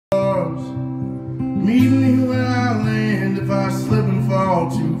Meet me where I land if I slip and fall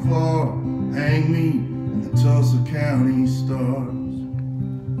too far. Hang me in the Tulsa County stars.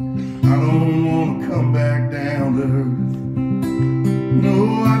 I don't want to come back down to earth.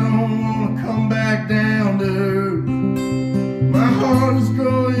 No, I don't want to come back down to earth. My heart is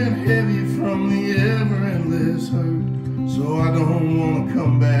growing heavy from the ever-endless hurt, so I don't want to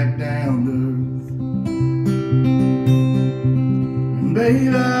come back down to earth. And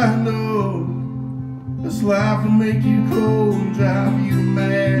babe, I know this life will make you cold and drive you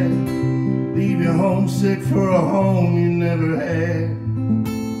mad, leave you homesick for a home you never had,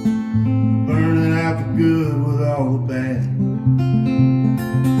 burning out the good with all the bad.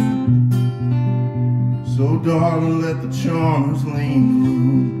 So darling, let the charmers lean the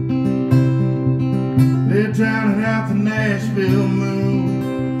room. They're drowning out the Nashville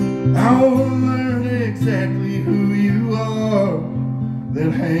moon. I want to learn exactly who you are,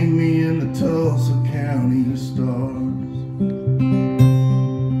 then hang me in the Tulsa County stars.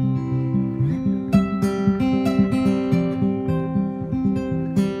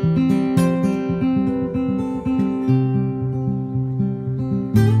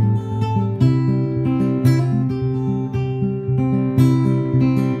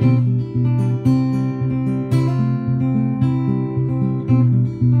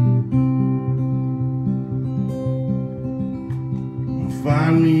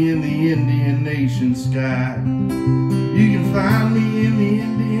 Find me in the Indian Nation sky. You can find me in the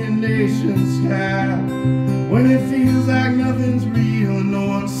Indian Nation sky. When it feels like nothing's real and no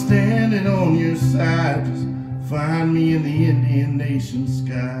one's standing on your side, just find me in the Indian Nation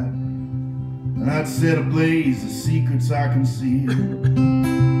sky. And I'd set ablaze the secrets I conceal.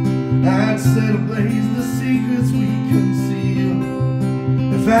 I'd set ablaze the secrets we conceal.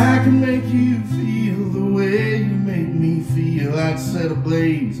 If I can make you feel the way you make me feel, I'd set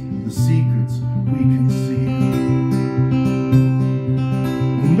ablaze the secrets we conceal.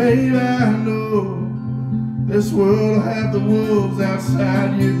 And babe, I know this world will have the wolves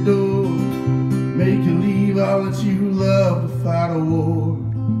outside your door, make you leave all that you love to fight a war,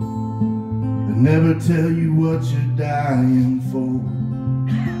 and never tell you what you're dying for.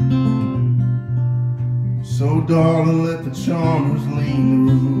 So darling, let the charmers lean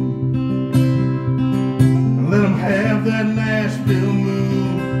the room, and let them have that Nashville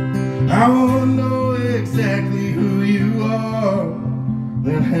moon. I want to know exactly who you are,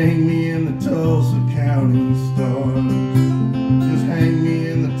 then hang me in the Tulsa County stars.